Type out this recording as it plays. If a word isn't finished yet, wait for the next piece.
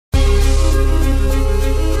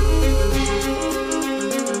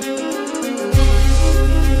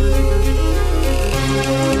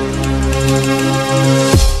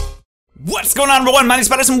going on, everyone? My name is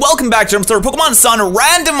Patterrz and welcome back to Pokemon Sun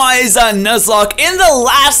Randomizer Nuzlocke. In the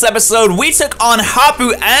last episode, we took on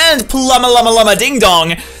Hapu and Plumma Ding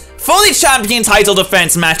Dong for the champion title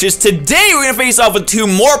defense matches. Today, we're gonna face off with two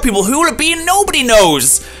more people who will be nobody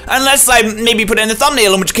knows. Unless I maybe put it in the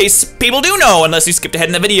thumbnail, in which case people do know, unless you skipped ahead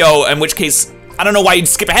in the video, in which case, I don't know why you'd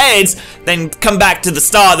skip ahead, then come back to the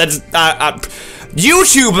start. That's,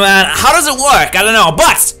 YouTube, man, how does it work? I don't know,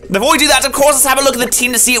 but before we do that, of course, let's have a look at the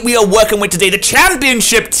team to see what we are working with today, the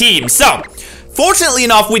championship team. So, fortunately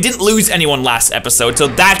enough, we didn't lose anyone last episode, so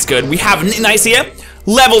that's good. We have Nice here,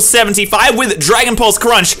 level 75 with Dragon Pulse,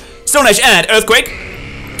 Crunch, Stone Edge, and Earthquake.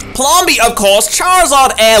 Plomby, of course,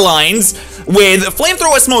 Charizard Airlines with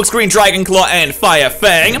Flamethrower, Smokescreen, Dragon Claw, and Fire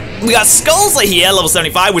Fang. We got Skullsla here, level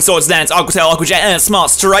 75 with Swords Dance, Aqua Tail, Aqua Jet, and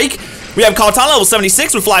Smart Strike. We have Kartana, level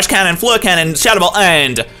 76 with Flash Cannon, Fleur Cannon, Shadow Ball,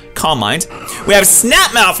 and Calm Mind. We have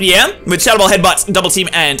Snapmouth here with Shadow Ball, Headbutt, Double Team,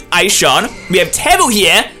 and Ice Shard. We have Tebu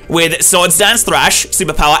here with Swords Dance, Thrash,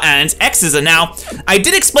 Superpower, and X-Scissor. Now, I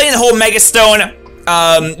did explain the whole Mega Stone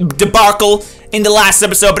debacle in the last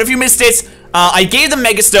episode, but if you missed it, I gave them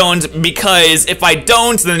Mega Stones because if I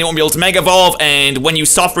don't, then they won't be able to Mega Evolve, and when you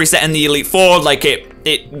soft reset in the Elite Four, like it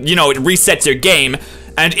resets your game.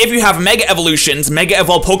 And if you have Mega Evolutions, Mega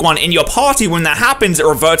Evolve Pokemon in your party, when that happens, it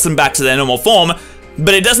reverts them back to their normal form,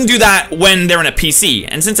 but it doesn't do that when they're in a PC.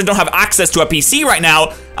 And since I don't have access to a PC right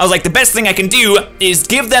now, I was like, the best thing I can do is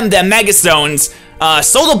give them their Mega Stones,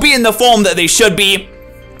 so they'll be in the form that they should be,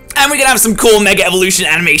 and we can have some cool Mega Evolution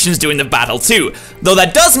animations during the battle too. Though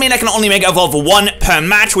that does mean I can only Mega Evolve one per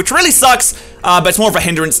match, which really sucks, but it's more of a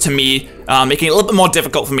hindrance to me, making it a little bit more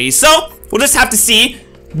difficult for me. So, we'll just have to see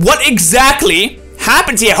what exactly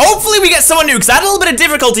happened here. Hopefully we get someone new, because I had a little bit of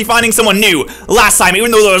difficulty finding someone new last time,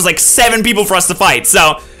 even though there was like 7 people for us to fight,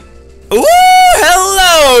 so. Ooh,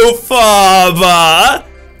 hello, Faba.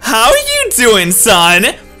 How are you doing, son?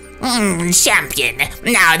 Champion.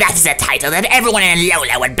 Now that is a title that everyone in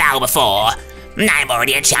Alola would bow before. I'm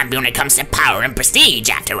already a champion when it comes to power and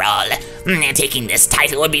prestige, after all. Taking this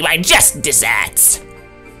title would be my just desserts.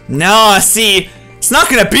 No, see, it's not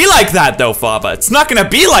gonna be like that though, Faba. It's not gonna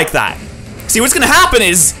be like that. See, what's gonna happen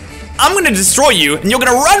is, I'm gonna destroy you, and you're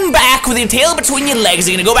gonna run back with your tail between your legs,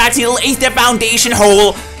 you're gonna go back to your little 8th foundation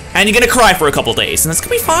hole, and you're gonna cry for a couple days. And it's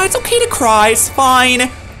gonna be fine, it's okay to cry, it's fine.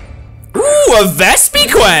 Ooh, a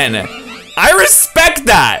Vespiquen! I respect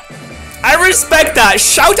that! I respect that!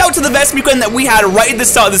 Shout out to the Vespiquen that we had right at the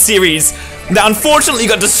start of the series, that unfortunately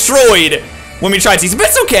got destroyed when we tried to use it, but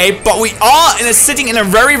it's okay, but we are sitting in a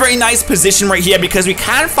very, very nice position right here, because we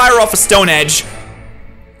can fire off a Stone Edge.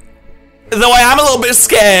 Though I am a little bit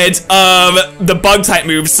scared of the Bug-type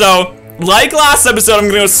move, so, like last episode, I'm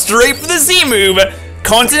gonna go straight for the Z move,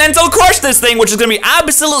 Continental Crush this thing, which is gonna be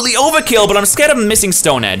absolutely overkill, but I'm scared of missing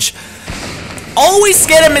Stone Edge. Always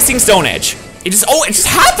scared of missing Stone Edge. It just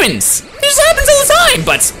happens! It just happens all the time,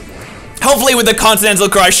 but hopefully with the Continental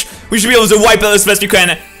Crush, we should be able to wipe out this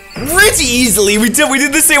Vespiquen pretty easily. We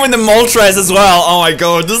did the same with the Moltres as well. Oh my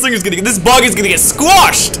god, this bug is gonna get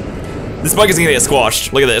squashed! This bug is gonna get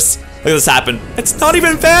squashed. Look at this. Look at this happen. It's not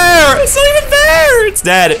even fair! It's not even fair! It's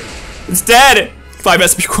dead. It's dead! Bye,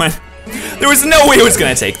 Vespiquen. There was no way it was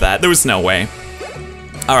gonna take that. There was no way.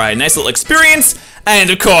 Alright, nice little experience. And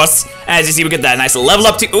of course, as you see, we get that nice little level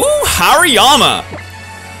up to, ooh, Hariyama.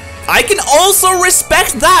 I can also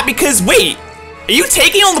respect that because, wait, are you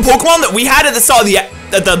taking on the Pokemon that we had at the start of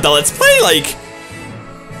the Let's Play? Like,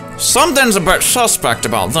 something's a bit suspect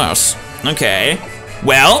about this. Okay,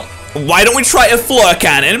 well, why don't we try a Fleur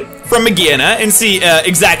Cannon from Magina and see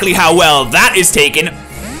exactly how well that is taken.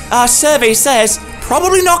 Our survey says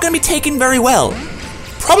probably not going to be taken very well.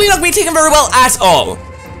 Probably not going to be taken very well at all.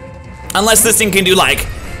 Unless this thing can do like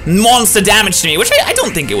monster damage to me, which I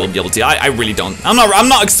don't think it will be able to. I really don't. I'm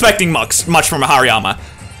not expecting much from a Hariyama.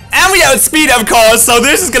 And we outspeed, of course, so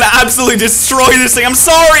this is going to absolutely destroy this thing. I'm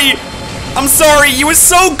sorry. I'm sorry. You were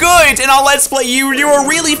so good in our Let's Play. You were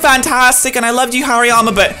really fantastic, and I loved you,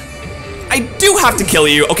 Hariyama, but I do have to kill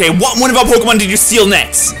you. Okay, what one of our Pokemon did you steal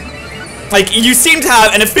next? Like, you seem to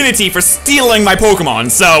have an affinity for stealing my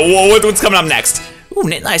Pokemon, so what's coming up next? Ooh,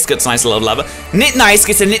 Nitnice gets a nice little level. Nitnice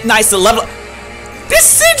gets a nice little level.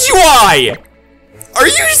 Decidueye! Are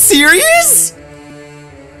you serious?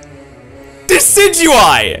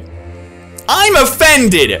 Decidueye! I'm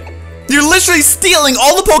offended. You're literally stealing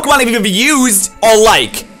all the Pokemon I've ever used or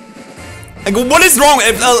like. Like, what is wrong?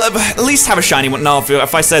 At least have a shiny one. No,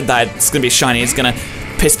 if I said that it's gonna be shiny, it's gonna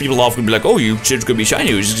piss people off and be like, oh, you should be shiny.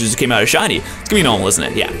 You just came out of shiny. It's gonna be normal, isn't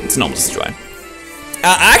it? Yeah, it's normal Decidueye.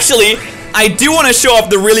 Actually, I do want to show off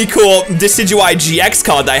the really cool Decidueye GX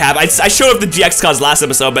card that I have. I showed off the GX cards last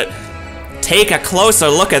episode, but take a closer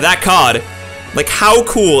look at that card. Like, how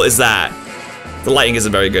cool is that? The lighting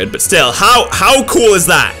isn't very good, but still, how cool is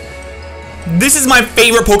that? This is my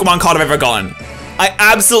favorite Pokemon card I've ever gotten. I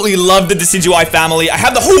absolutely love the Decidueye family. I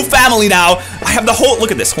have the whole family now. I have the whole,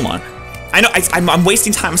 look at this, hold on. I know, I'm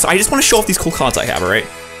wasting time, so I just want to show off these cool cards I have, alright?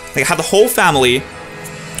 Like, I have the whole family.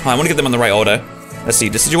 Oh, I want to get them in the right order. Let's see,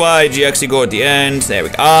 Decidueye, GX, you go at the end. There we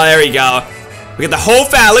go. Oh, there we go. We got the whole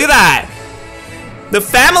family. Look at that. The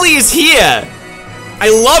family is here. I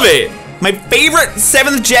love it. My favorite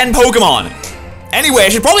 7th gen Pokemon. Anyway, I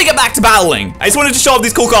should probably get back to battling. I just wanted to show off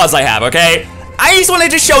these cool cards I have, okay? I just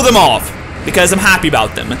wanted to show them off because I'm happy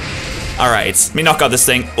about them. Alright, let me knock out this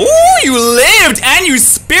thing. Ooh, you lived and you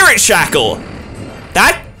Spirit Shackle.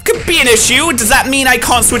 That could be an issue. Does that mean I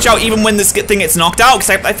can't switch out even when this thing gets knocked out?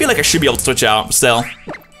 Because I feel like I should be able to switch out still.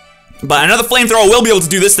 But another flamethrower will be able to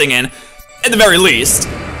do this thing in, at the very least.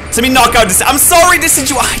 So let me knock out this. I'm sorry,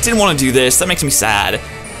 Decidueye. I didn't want to do this. That makes me sad.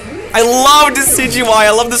 I love Decidueye.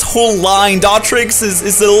 I love this whole line. Dartrix is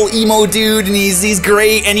a little emo dude, and he's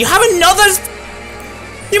great. And you have another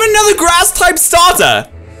grass type starter.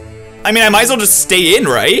 I mean, I might as well just stay in,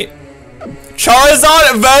 right?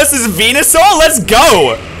 Charizard versus Venusaur. Let's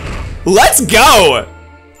go. Let's go.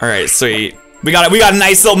 All right, sweet. We got a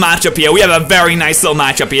nice little matchup here. We have a very nice little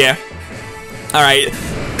matchup here. All right.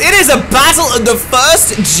 It is a battle of the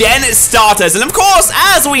 1st gen starters, and of course,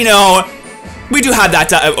 as we know, we do have that.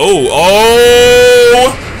 That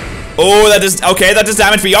does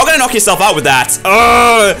damage, but y'all gonna knock yourself out with that.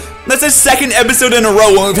 That's the 2nd episode in a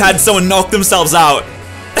row when we've had someone knock themselves out.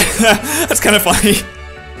 That's kind of funny.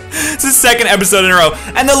 It's the 2nd episode in a row,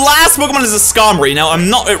 and the last Pokemon is a Skarmory. Now, I'm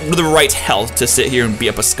not at the right health to sit here and beat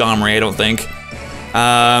up a Skarmory, I don't think.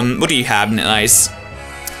 What do you have, Nice?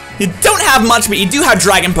 You don't have much, but you do have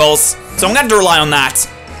Dragon Pulse, so I'm gonna have to rely on that.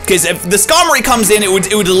 Because if the Skarmory comes in, it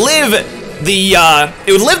would live the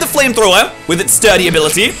flamethrower with its sturdy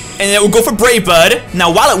ability, and it would go for Brave Bird.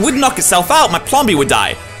 Now, while it would knock itself out, my Plumbee would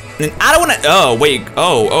die. And then I don't want to. Oh wait.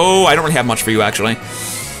 I don't really have much for you actually.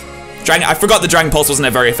 I forgot the Dragon Pulse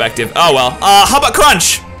wasn't very effective. Oh well. How about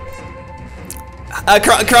Crunch?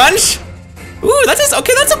 Crunch? Ooh, that's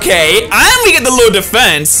okay. And we get the low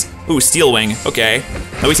defense. Ooh, Steel Wing. Okay.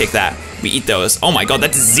 No, we take that. We eat those. Oh my god,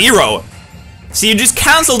 that's 0. So you just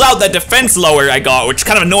canceled out that defense lower I got, which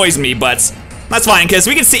kind of annoys me, but that's fine, because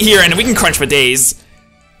we can sit here and we can crunch for days.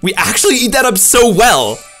 We actually eat that up so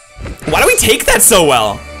well. Why do we take that so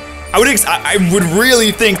well? I would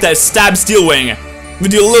really think that Stab Steel Wing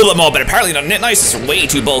would do a little bit more, but apparently not. Nice is way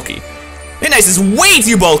too bulky. Nice is way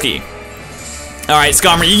too bulky. Alright,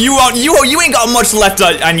 Skarmory, you ain't got much left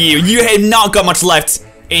on you. You have not got much left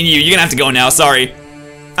in you. You're gonna have to go now, sorry.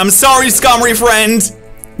 I'm sorry, Skarmory friend,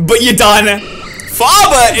 but you're done.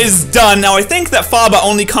 Farba is done. Now, I think that Farba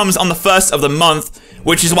only comes on the 1st of the month,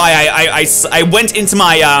 which is why I went into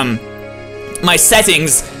my, my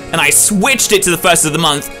settings and I switched it to the 1st of the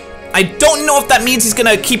month. I don't know if that means he's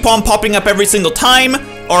gonna keep on popping up every single time,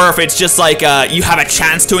 or if it's just like, you have a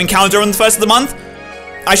chance to encounter on the 1st of the month.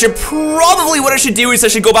 What I should do is I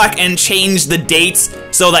should go back and change the dates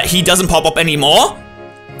so that he doesn't pop up anymore.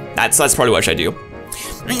 That's probably what I should do.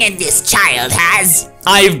 And this child has.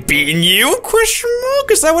 I've beaten you? Question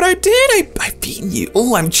mark? Is that what I did? I've beaten you.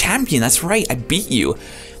 Oh, I'm champion. That's right. I beat you.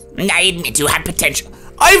 I admit you have potential.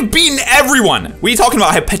 I've beaten everyone. What are you talking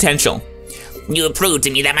about? I have potential. You proved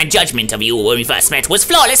to me that my judgment of you when we first met was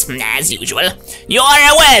flawless, as usual. You're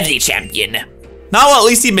a worthy champion. Now, well, at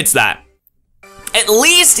least he admits that. At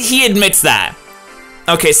least he admits that.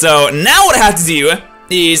 Okay, so now what I have to do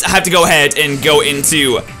is I have to go ahead and go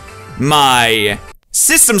into my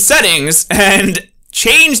system settings and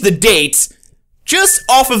change the date just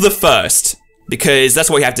off of the 1st, because that's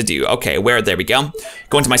what we have to do. Okay, there we go.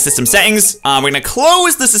 Go into my system settings. We're gonna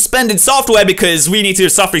close the suspended software because we need to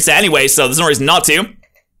soft reset anyway, so there's no reason not to. All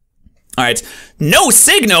right, no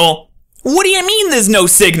signal? What do you mean there's no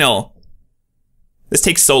signal? This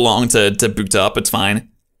takes so long to boot up, it's fine.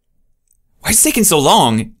 Why is it taking so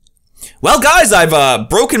long? Well, guys, I've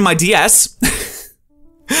broken my DS.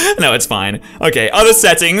 No, it's fine. Okay, other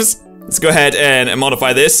settings. Let's go ahead and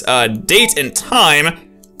modify this. Date and time.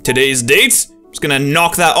 Today's date. Just gonna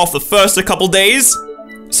knock that off the 1st a couple days.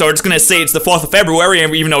 So we're just gonna say it's the 4th of February,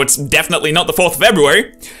 even though it's definitely not the 4th of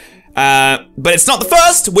February. But it's not the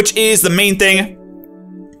 1st, which is the main thing.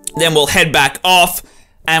 Then we'll head back off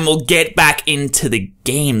and we'll get back into the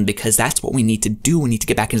game because that's what we need to do. We need to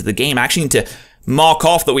get back into the game. I actually need to mark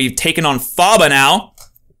off that we've taken on Farba now.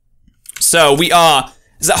 So we are,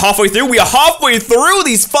 is that halfway through? We are halfway through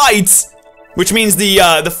these fights, which means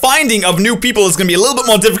the finding of new people is gonna be a little bit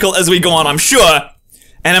more difficult as we go on, I'm sure.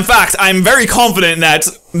 And in fact, I'm very confident that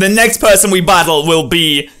the next person we battle will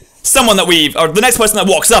be someone that or the next person that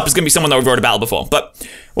walks up is gonna be someone that we've already battled before. But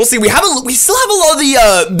we'll see. We still have a lot of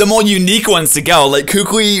the more unique ones to go, like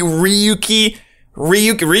Kukui,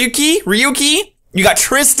 Ryuki. You got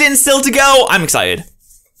Tristan still to go. I'm excited.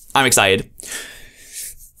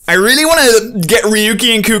 I really want to get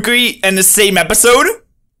Ryuki and Kukui in the same episode,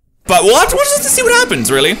 but we'll just have to see what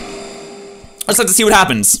happens, really. Let's have to see what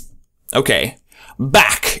happens. Okay,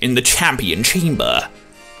 back in the champion chamber.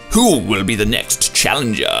 Who will be the next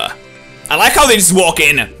challenger? I like how they just walk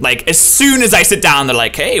in, like, as soon as I sit down, they're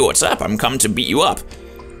like, hey, what's up? I'm coming to beat you up.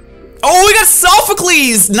 Oh, we got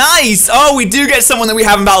Sophocles! Nice! Oh, we do get someone that we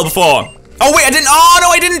haven't battled before. Oh, wait, I didn't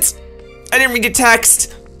read the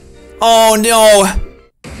text. Oh, no.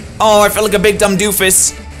 Oh, I feel like a big dumb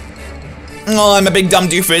doofus. Oh, I'm a big dumb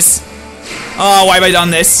doofus. Oh, why have I done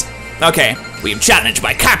this? Okay, we have challenged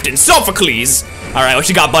by Captain Sophocles. Alright, what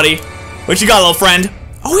you got, buddy? What you got, little friend?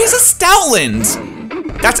 Oh, he has a Stoutland.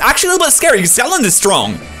 That's actually a little bit scary, because Stoutland is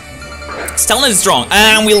strong.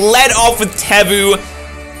 And we led off with Tevu.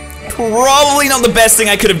 Probably not the best thing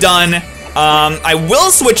I could have done. I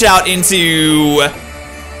will switch out into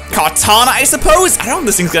Katana, I suppose. I don't know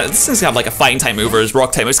if this thing's gonna have like a fighting type move or his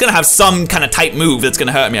rock type. It's gonna have some kind of type move that's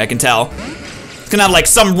gonna hurt me, I can tell. It's gonna have like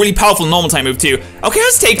some really powerful normal type move too. Okay,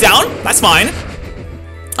 let's take down. That's fine.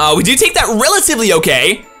 We do take that relatively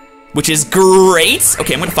okay, which is great.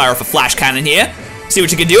 Okay, I'm gonna fire off a flash cannon here. See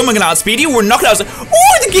what you can do. I'm gonna outspeed you. We're knocking out.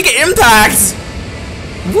 Oh, the Giga Impact.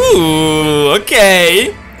 Woo,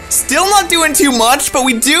 okay. Still not doing too much, but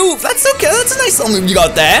we do. That's okay. That's a nice little move you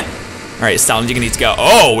got there. All right, Stalin, you're gonna need to go.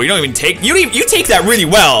 Oh, we don't even take. You take that really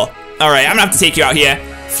well. All right, I'm gonna have to take you out here.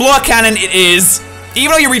 Floor cannon, it is.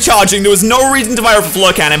 Even though you're recharging, there was no reason to fire off a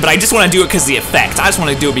floor cannon, but I just want to do it because of the effect. I just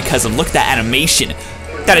want to do it because of look at that animation.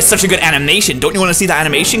 That is such a good animation. Don't you want to see that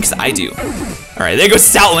animation? Because I do. All right, there goes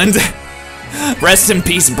Stoutland. Rest in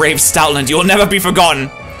peace, brave Stoutland. You will never be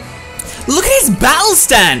forgotten. Look at his battle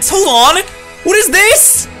stance. Hold on. What is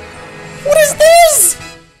this? What is this?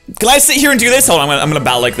 Can I sit here and do this? Hold on, I'm gonna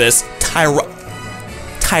battle like this.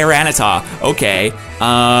 Tyranitar. Okay.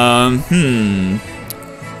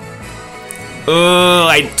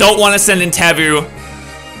 I don't want to send in Tevu.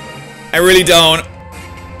 I really don't.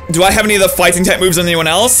 Do I have any of the fighting type moves on anyone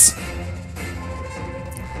else?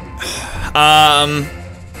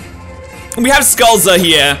 We have Skullza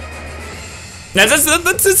here. Now, let's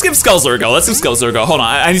give Skullza a go. Let's give Skullza a go. Hold on,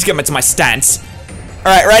 I need to get into my stance.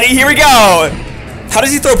 All right, ready? Here we go. How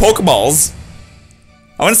does he throw Pokeballs?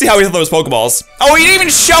 I want to see how he throws Pokeballs. Oh, he didn't even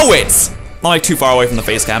show it. I'm like too far away from the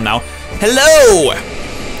face cam now. Hello.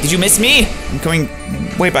 Did you miss me? I'm coming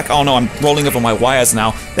way back. Oh no, I'm rolling over my wires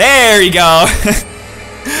now. There you go.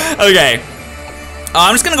 Okay.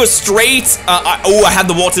 I'm just gonna go straight. Oh, I had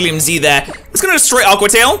the Water Liam Z there. I'm just gonna go straight Aqua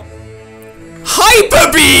Tail.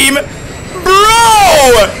 Hyper Beam,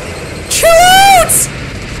 bro. Chill out.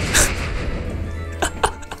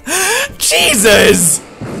 Jesus!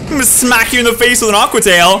 I'm gonna smack you in the face with an Aqua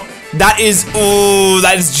Tail. That is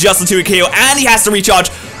just a 2 KO, and he has to recharge.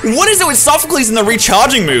 What is it with Sophocles and the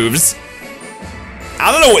recharging moves?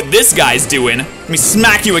 I don't know what this guy's doing. Let me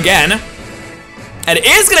smack you again. And it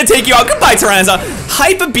is gonna take you out. Goodbye, Tyranitar.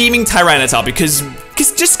 Hyper beaming Tyranitar because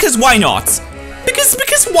why not? Because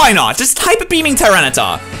why not? Just hyper beaming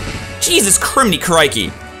Tyranitar. Jesus criminy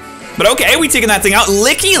crikey. But okay, we taking that thing out.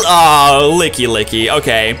 Licky, oh, Licky.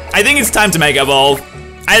 Okay, I think it's time to Mega Evolve.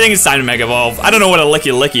 I don't know what a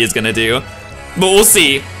Licky is gonna do, but we'll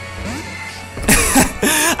see.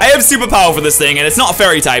 I have super power for this thing, and it's not a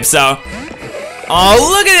fairy type, so.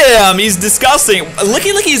 Oh, look at him! He's disgusting.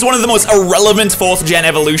 Licky is one of the most irrelevant 4th gen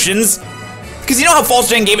evolutions, because you know how 4th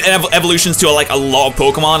gen gave evolutions to like a lot of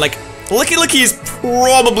Pokemon. Like Licky is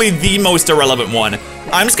probably the most irrelevant one.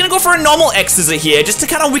 I'm just gonna go for a normal X-Scissor here, just to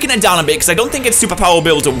kind of weaken it down a bit, because I don't think its superpower will be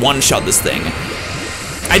able to one-shot this thing.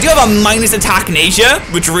 I do have a minus attack nature,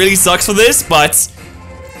 which really sucks for this, but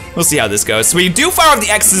we'll see how this goes. So we do fire off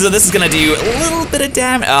the X-Scissor. This is gonna do a little bit of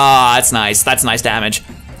damage. Ah, that's nice. That's nice damage.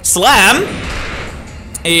 Slam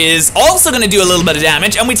is also gonna do a little bit of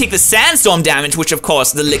damage, and we take the Sandstorm damage, which of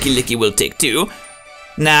course the Licky will take too.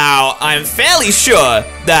 Now, I'm fairly sure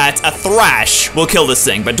that a Thrash will kill this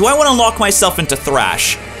thing, but do I want to lock myself into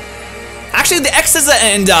Thrash? Actually, the X-Scissor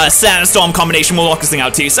and Sandstorm combination will lock this thing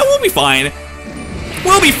out too, so we'll be fine.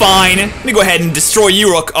 We'll be fine. Let me go ahead and destroy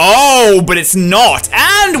you, Rook. Oh, but it's not.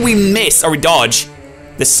 And we miss, or we dodge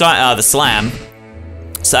the Slam.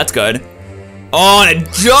 So that's good. Oh, and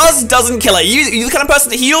it just doesn't kill it. You the kind of person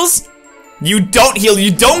that heals? You don't heal.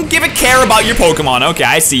 You don't give a care about your Pokemon. Okay,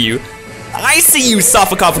 I see you. I see you,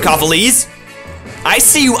 Sophocles. I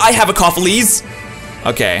see you. I have a Coffleeze.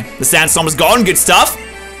 Okay, the Sandstorm is gone. Good stuff.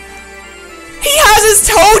 He has his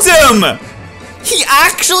totem! He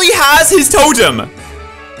actually has his totem.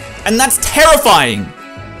 And that's terrifying.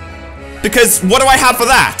 Because what do I have for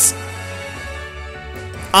that?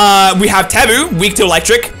 We have Tebu, weak to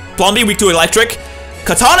electric. Plumbee, weak to electric.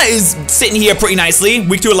 Katana is sitting here pretty nicely.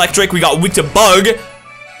 Weak to electric. We got weak to bug.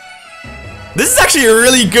 This is actually a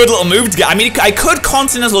really good little move to get. I mean, I could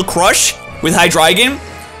Continental Crush with Hydreigon,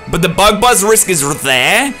 but the bug buzz risk is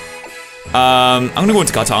there. I'm gonna go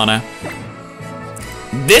into Katana.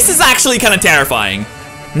 This is actually kind of terrifying.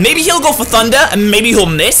 Maybe he'll go for Thunder, and maybe he'll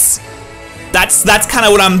miss. That's kind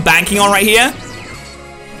of what I'm banking on right here.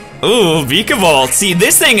 Ooh, Vikavolt. See,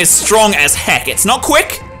 this thing is strong as heck. It's not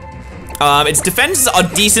quick. Its defenses are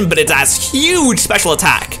decent, but it has huge special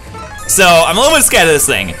attack. So, I'm a little bit scared of this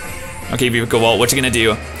thing. Okay, Vikavolt, what you gonna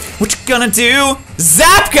do? What you gonna do?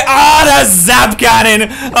 Zap! The Zap Cannon!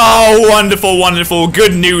 Oh, wonderful, wonderful.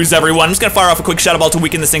 Good news, everyone. I'm just gonna fire off a quick Shadow Ball to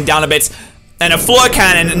weaken this thing down a bit. And a Floor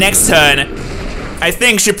Cannon next turn, I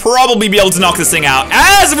think should probably be able to knock this thing out.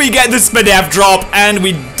 As we get the Spadef drop, and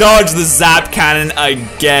we dodge the Zap Cannon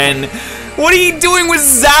again. What are you doing with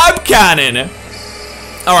Zap Cannon?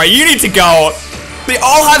 Alright, you need to go. They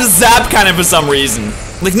all have Zap Cannon for some reason.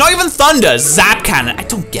 Like, not even Thunder, Zap Cannon. I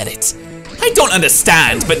don't get it. I don't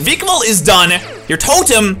understand, but Vikavolt is done. Your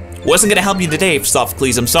Totem wasn't gonna help you today,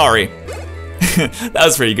 Softcleese, I'm sorry. That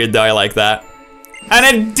was pretty good though, I like that. And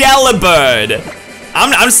a Delibird.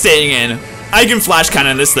 I'm staying in. I can Flash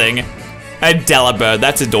Cannon this thing. A Delibird,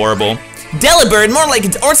 that's adorable. Delibird, more like,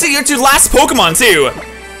 or it's your last Pokemon too.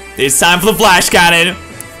 It's time for the Flash Cannon.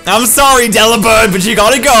 I'm sorry, Delibird, but you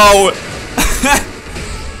gotta go.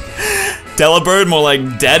 Delibird, more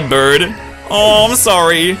like Dead Bird. Oh, I'm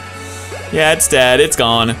sorry. Yeah, it's dead, it's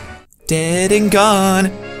gone. Dead and gone.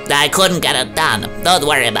 I couldn't get it done. Don't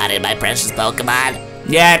worry about it, my precious Pokemon.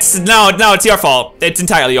 Yeah, it's your fault. It's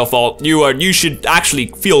entirely your fault. You should actually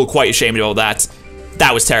feel quite ashamed about that.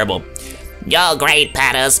 That was terrible. You're great,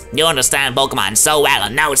 Patterrz. You understand Pokemon so well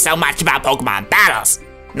and know so much about Pokemon battles.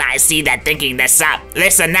 I see that thinking this up.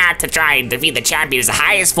 Listen not to try and defeat the champion is the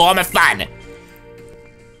highest form of fun.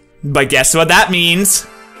 But guess what that means?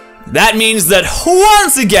 That means that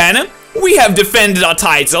once again, we have defended our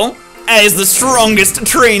title as the strongest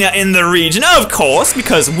trainer in the region, of course,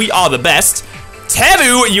 because we are the best.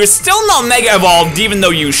 Tebu, you're still not Mega Evolved, even though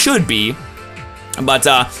you should be. But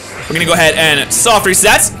we're gonna go ahead and soft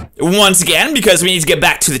reset once again, because we need to get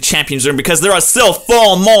back to the Champions Room, because there are still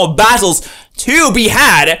 4 more battles to be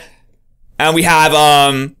had. And we have,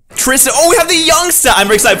 Tristan. Oh, we have the Youngster. I'm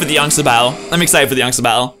very excited for the Youngster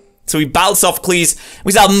battle. So we battled Softcleese.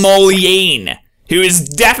 We saw Moliane, who is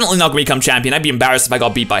definitely not gonna become champion. I'd be embarrassed if I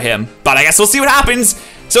got beat by him. But I guess we'll see what happens.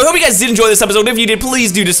 So I hope you guys did enjoy this episode. If you did,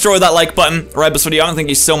 please do destroy that like button right below this video. Thank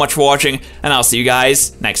you so much for watching, and I'll see you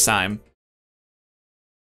guys next time.